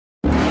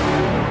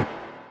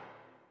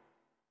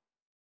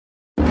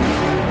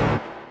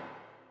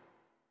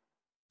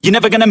You're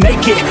never gonna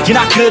make it, you're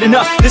not good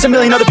enough. There's a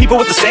million other people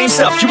with the same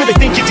stuff. You really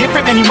think you're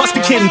different? Man, you must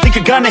be kidding. Think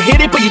you're gonna hit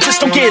it, but you just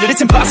don't get it.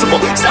 It's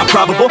impossible, it's not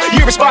probable,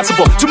 you're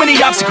irresponsible. Too many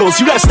obstacles,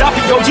 you gotta stop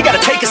it, yo. You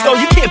gotta take it slow,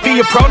 you can't be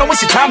a pro. Don't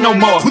waste your time no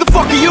more. Who the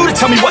fuck are you to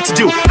tell me what to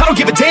do? I don't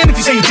give a damn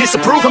if you say you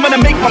disapprove. I'm gonna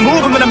make my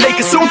move, I'm gonna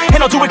make it soon. And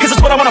I'll do it cause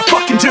it's what I wanna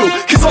fucking do.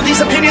 Cause all these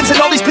opinions and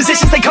all these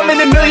positions, they come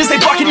in millions. They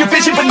blocking your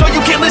vision, but no,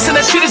 you can't listen.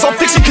 That shit is all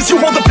fiction, cause you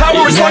hold the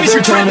power as long as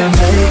you're dreaming.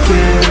 Make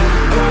it.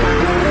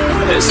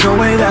 There's no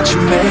way that you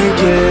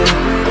make it.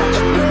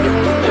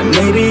 And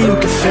maybe you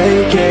can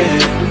fake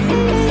it,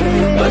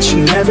 but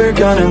you're never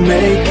gonna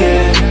make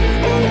it.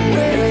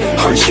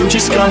 Aren't you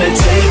just gonna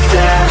take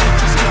that?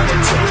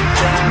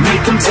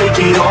 Make them take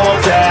it all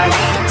back.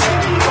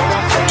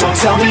 Don't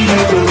tell me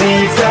you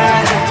believe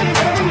that.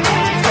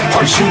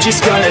 Aren't you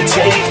just gonna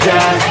take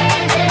that?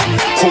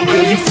 Or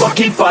will you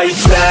fucking fight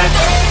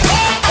back?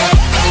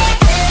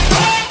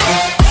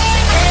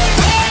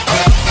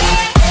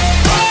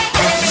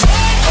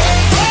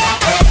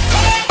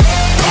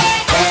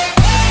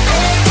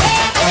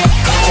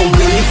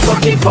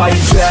 Fucking fight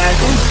back.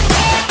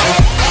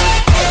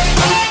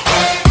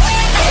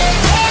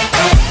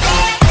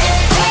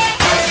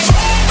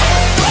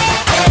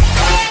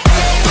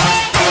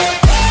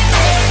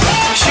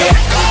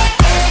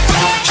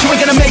 You ain't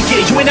gonna make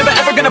it, you ain't never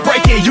ever gonna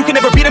break it. You can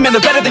never beat them and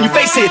they're better than you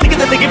face it. Thinking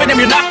that they're giving them,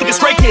 you're not thinking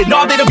straight, kid.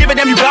 No, they don't give a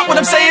damn, you got what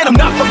I'm saying? I'm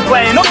not fucking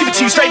playing, I'll give it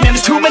to you straight, man.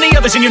 There's too many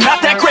others and you're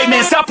not that great,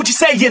 man. Stop what you're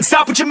saying,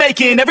 stop what you're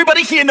making.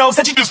 Everybody here knows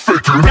that you just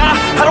faking. Nah,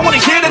 I don't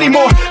wanna hear it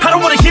anymore, I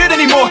don't wanna hear it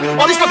anymore.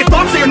 All these fucking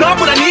thoughts, they are not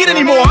what I need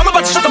anymore. I'm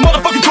about to shut the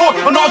motherfucking door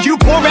on all you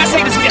poor ass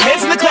haters with your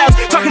heads in the clouds.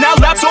 Talking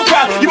out loud so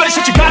proud, you better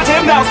shut your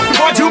goddamn mouth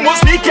before I do more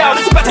speak out.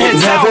 It's about to head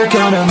south. You're never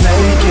gonna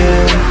make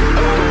it.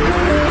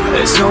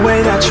 There's no way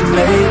that you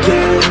make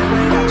it.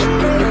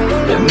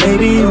 And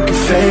maybe you can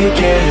fake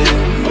it,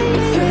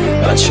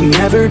 but you're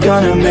never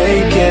gonna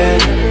make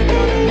it.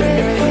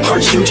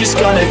 Aren't you just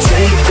gonna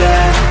take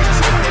that?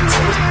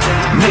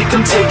 Make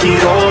them take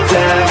it all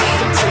back.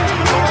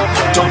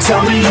 Don't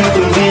tell me you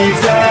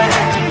believe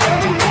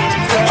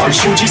that.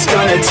 Aren't you just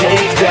gonna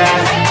take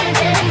that?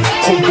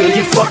 Or will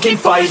you fucking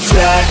fight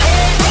back?